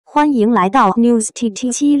欢迎来到 News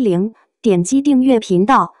TT70，点击订阅频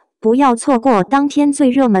道，不要错过当天最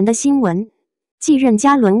热门的新闻。继任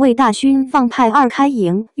嘉伦魏大勋放派2开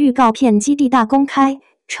营预告片基地大公开，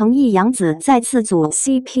诚意杨紫再次组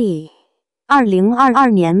CP。2022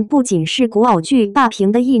年不仅是古偶剧霸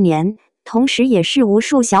屏的一年，同时也是无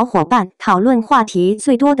数小伙伴讨论话题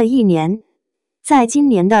最多的一年。在今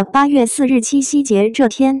年的8月4日七夕节这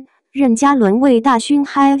天，任嘉伦魏大勋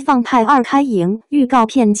放派2开营预告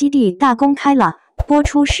片基地大公开了，播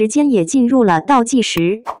出时间也进入了倒计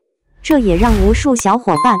时。这也让无数小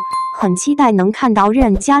伙伴很期待能看到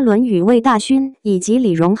任嘉伦与魏大勋以及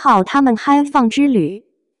李荣浩他们放之旅。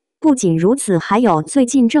不仅如此，还有最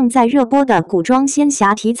近正在热播的古装仙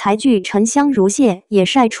侠题材剧《沉香如屑》也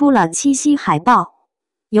晒出了七夕海报，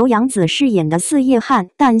由杨紫饰演的四叶汉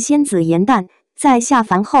旦仙子颜旦，在下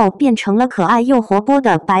凡后变成了可爱又活泼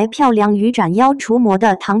的白漂亮与斩妖除魔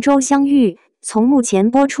的唐周相遇。从目前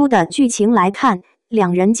播出的剧情来看，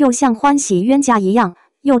两人就像欢喜冤家一样，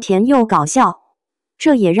又甜又搞笑。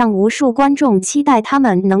这也让无数观众期待他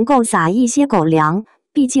们能够撒一些狗粮，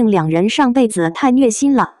毕竟两人上辈子太虐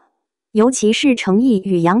心了。尤其是程毅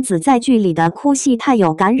与杨紫在剧里的哭戏太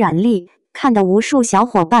有感染力，看得无数小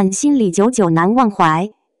伙伴心里久久难忘怀。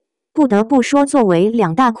不得不说，作为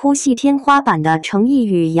两大哭戏天花板的程毅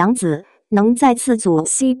与杨紫能再次组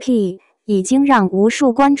CP， 已经让无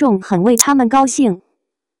数观众很为他们高兴。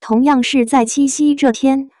同样是在七夕这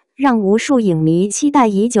天，让无数影迷期待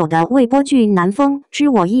已久的未播剧《南风之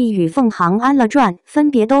我意》与《凤航安了传》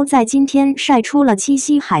分别都在今天晒出了七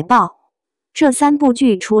夕海报。这三部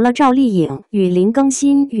剧除了赵丽颖与林更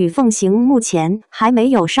新与凤行目前还没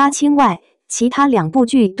有杀青外，其他两部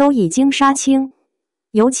剧都已经杀青。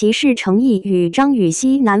尤其是程毅与张雨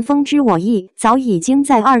绮《南风之我意》早已经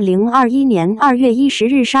在2021年2月10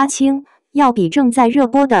日杀青，要比正在热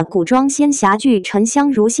播的古装仙侠剧《沉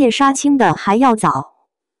香如屑》杀青的还要早。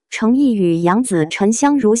程毅与杨紫《沉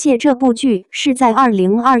香如屑》这部剧是在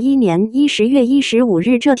2021年10月15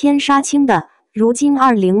日这天杀青的，如今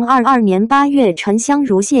2022年8月《沉香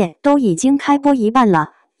如屑》都已经开播一半了，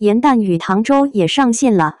颜旦与唐周也上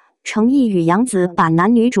线了。程毅与杨紫把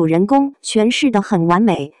男女主人公诠释得很完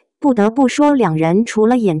美，不得不说两人除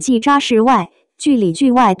了演技扎实外，剧里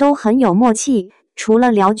剧外都很有默契，除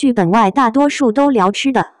了聊剧本外，大多数都聊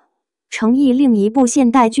吃的。程毅另一部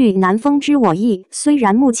现代剧《南风之我意》虽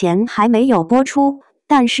然目前还没有播出，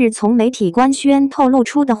但是从媒体官宣透露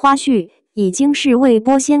出的花絮已经是未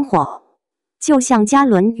播先火。就像嘉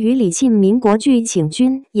伦与李沁民国剧《请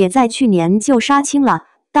君》也在去年就杀青了，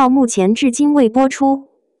到目前至今未播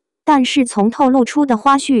出。但是从透露出的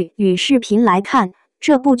花絮与视频来看，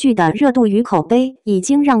这部剧的热度与口碑已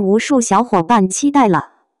经让无数小伙伴期待了。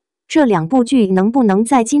这两部剧能不能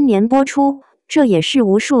在今年播出，这也是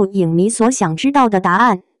无数影迷所想知道的答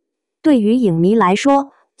案。对于影迷来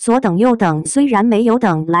说，左等右等，虽然没有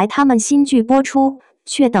等来他们新剧播出，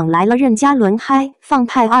却等来了任嘉伦放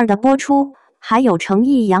派2的播出，还有程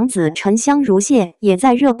毅杨紫《沉香如屑》也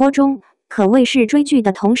在热播中，可谓是追剧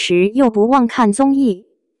的同时又不忘看综艺。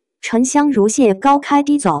沉香如屑高开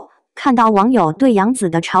低走，看到网友对杨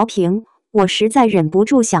紫的嘲评，我实在忍不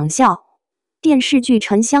住想笑。电视剧《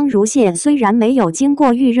沉香如屑》虽然没有经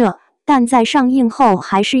过预热，但在上映后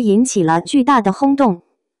还是引起了巨大的轰动。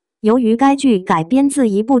由于该剧改编自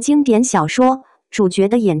一部经典小说，主角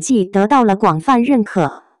的演技得到了广泛认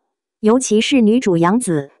可，尤其是女主杨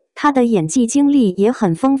紫，她的演技经历也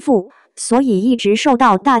很丰富，所以一直受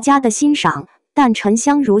到大家的欣赏。但沉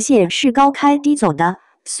香如屑是高开低走的，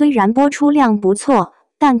虽然播出量不错，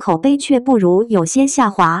但口碑却不如有些下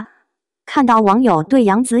滑。看到网友对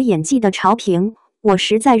杨紫演技的嘲评，我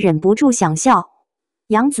实在忍不住想笑。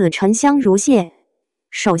杨紫沉香如屑，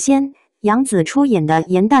首先，杨紫出演的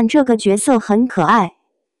颜旦这个角色很可爱，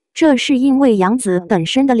这是因为杨紫本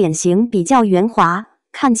身的脸型比较圆滑，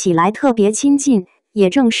看起来特别亲近，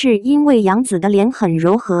也正是因为杨紫的脸很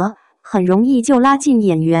柔和，很容易就拉近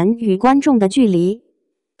演员与观众的距离。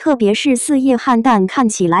特别是四叶汉旦看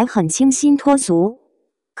起来很清新脱俗，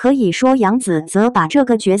可以说杨紫则把这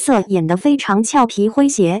个角色演得非常俏皮诙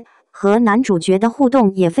谐，和男主角的互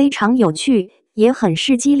动也非常有趣，也很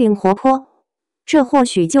是机灵活泼。这或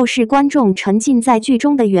许就是观众沉浸在剧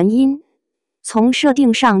中的原因。从设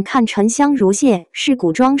定上看，沉香如屑是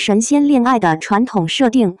古装神仙恋爱的传统设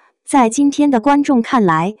定，在今天的观众看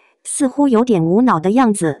来，似乎有点无脑的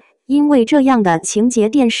样子，因为这样的情节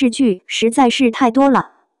电视剧实在是太多了。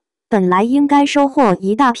本来应该收获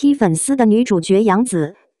一大批粉丝的女主角杨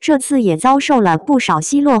紫，这次也遭受了不少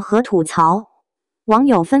奚落和吐槽。网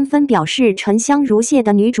友纷纷表示，沉香如屑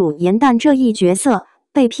的女主颜旦这一角色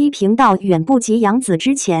被批评到远不及杨紫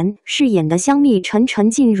之前饰演的香蜜沉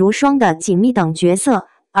沉烬如霜的锦觅等角色，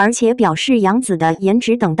而且表示杨紫的颜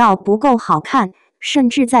值等到不够好看，甚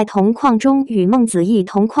至在同框中与孟子义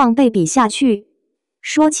同框被比下去。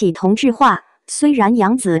说起同质化，虽然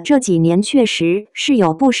杨紫这几年确实是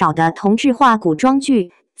有不少的同质化古装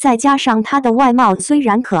剧，再加上她的外貌虽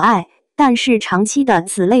然可爱，但是长期的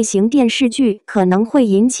此类型电视剧可能会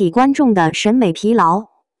引起观众的审美疲劳。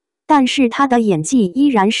但是她的演技依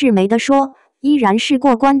然是没得说，依然是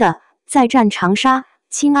过关的。在《战长沙》、《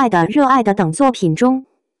亲爱的热爱的》等作品中，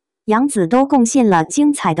杨紫都贡献了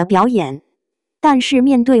精彩的表演。但是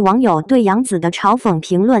面对网友对杨紫的嘲讽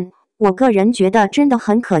评论，我个人觉得真的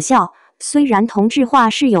很可笑。虽然同质化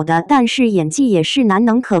是有的，但是演技也是难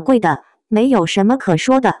能可贵的，没有什么可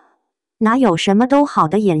说的。哪有什么都好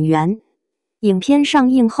的演员？影片上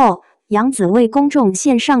映后，杨紫为公众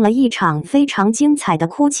献上了一场非常精彩的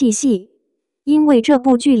哭泣戏。因为这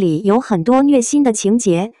部剧里有很多虐心的情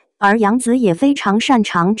节，而杨紫也非常擅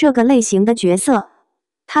长这个类型的角色。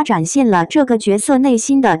她展现了这个角色内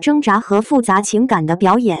心的挣扎和复杂情感的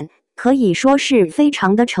表演，可以说是非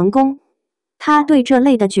常的成功。她对这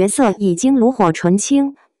类的角色已经炉火纯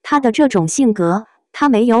青，她的这种性格，她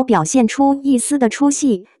没有表现出一丝的出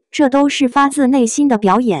戏，这都是发自内心的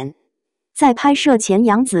表演。在拍摄前，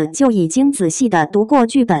杨紫就已经仔细地读过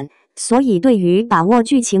剧本，所以对于把握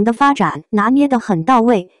剧情的发展拿捏得很到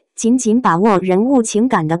位，紧紧把握人物情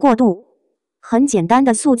感的过渡，很简单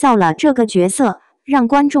地塑造了这个角色，让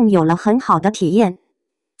观众有了很好的体验。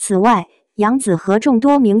此外，杨紫和众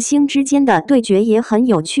多明星之间的对决也很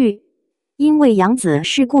有趣。因为杨紫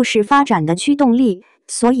是故事发展的驱动力，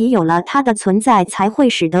所以有了她的存在，才会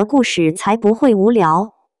使得故事才不会无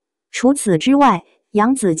聊。除此之外，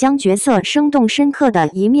杨紫将角色生动深刻的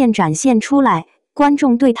一面展现出来，观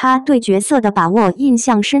众对她对角色的把握印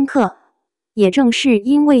象深刻。也正是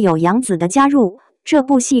因为有杨紫的加入，这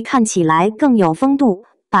部戏看起来更有风度，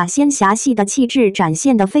把仙侠系的气质展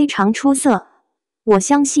现得非常出色。我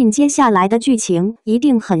相信接下来的剧情一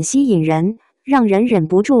定很吸引人，让人忍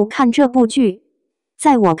不住看这部剧。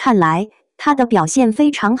在我看来，他的表现非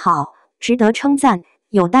常好，值得称赞，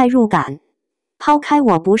有代入感。抛开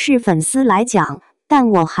我不是粉丝来讲，但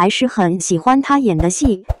我还是很喜欢他演的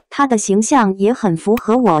戏，他的形象也很符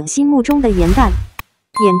合我心目中的严旦，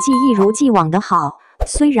演技一如既往的好。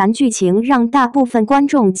虽然剧情让大部分观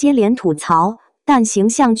众接连吐槽，但形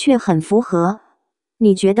象却很符合。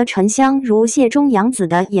你觉得《沉香如屑》中杨紫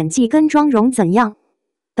的演技跟妆容怎样？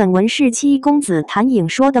本文是七公子谭颖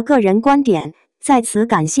说的个人观点，在此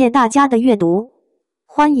感谢大家的阅读。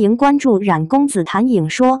欢迎关注冉公子谭颖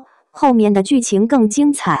说，后面的剧情更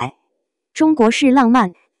精彩。中国式浪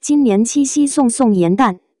漫，今年七夕送送严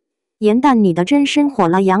旦。严旦你的真身火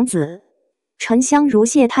了杨紫。沉香如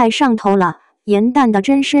屑太上头了，严旦的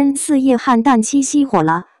真身四叶汉旦七夕火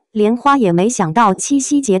了，莲花也没想到七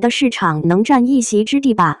夕节的市场能占一席之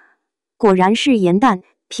地吧。果然是严旦，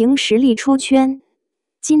凭实力出圈。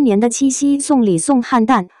今年的七夕送礼送汉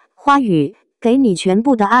旦，花语，给你全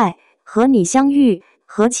部的爱，和你相遇，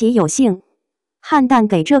何其有幸。汉旦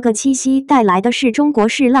给这个七夕带来的是中国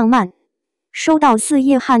式浪漫。收到四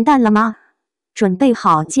叶汉旦了吗？准备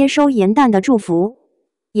好接收严旦的祝福。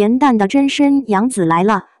严旦的真身杨紫来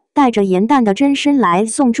了，带着严旦的真身来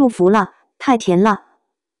送祝福了，太甜了。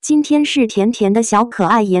今天是甜甜的小可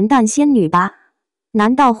爱严旦仙女吧？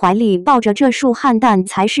难道怀里抱着这束汉旦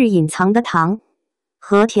才是隐藏的糖？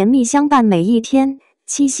和甜蜜相伴每一天，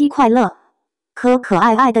七夕快乐。可可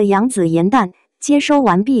爱爱的杨紫严旦接收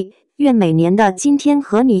完毕，愿每年的今天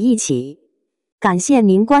和你一起。感谢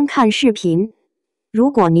您观看视频。如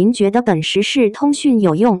果您觉得本时事通讯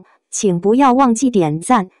有用，请不要忘记点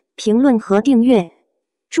赞、评论和订阅。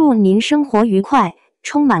祝您生活愉快，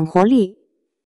充满活力。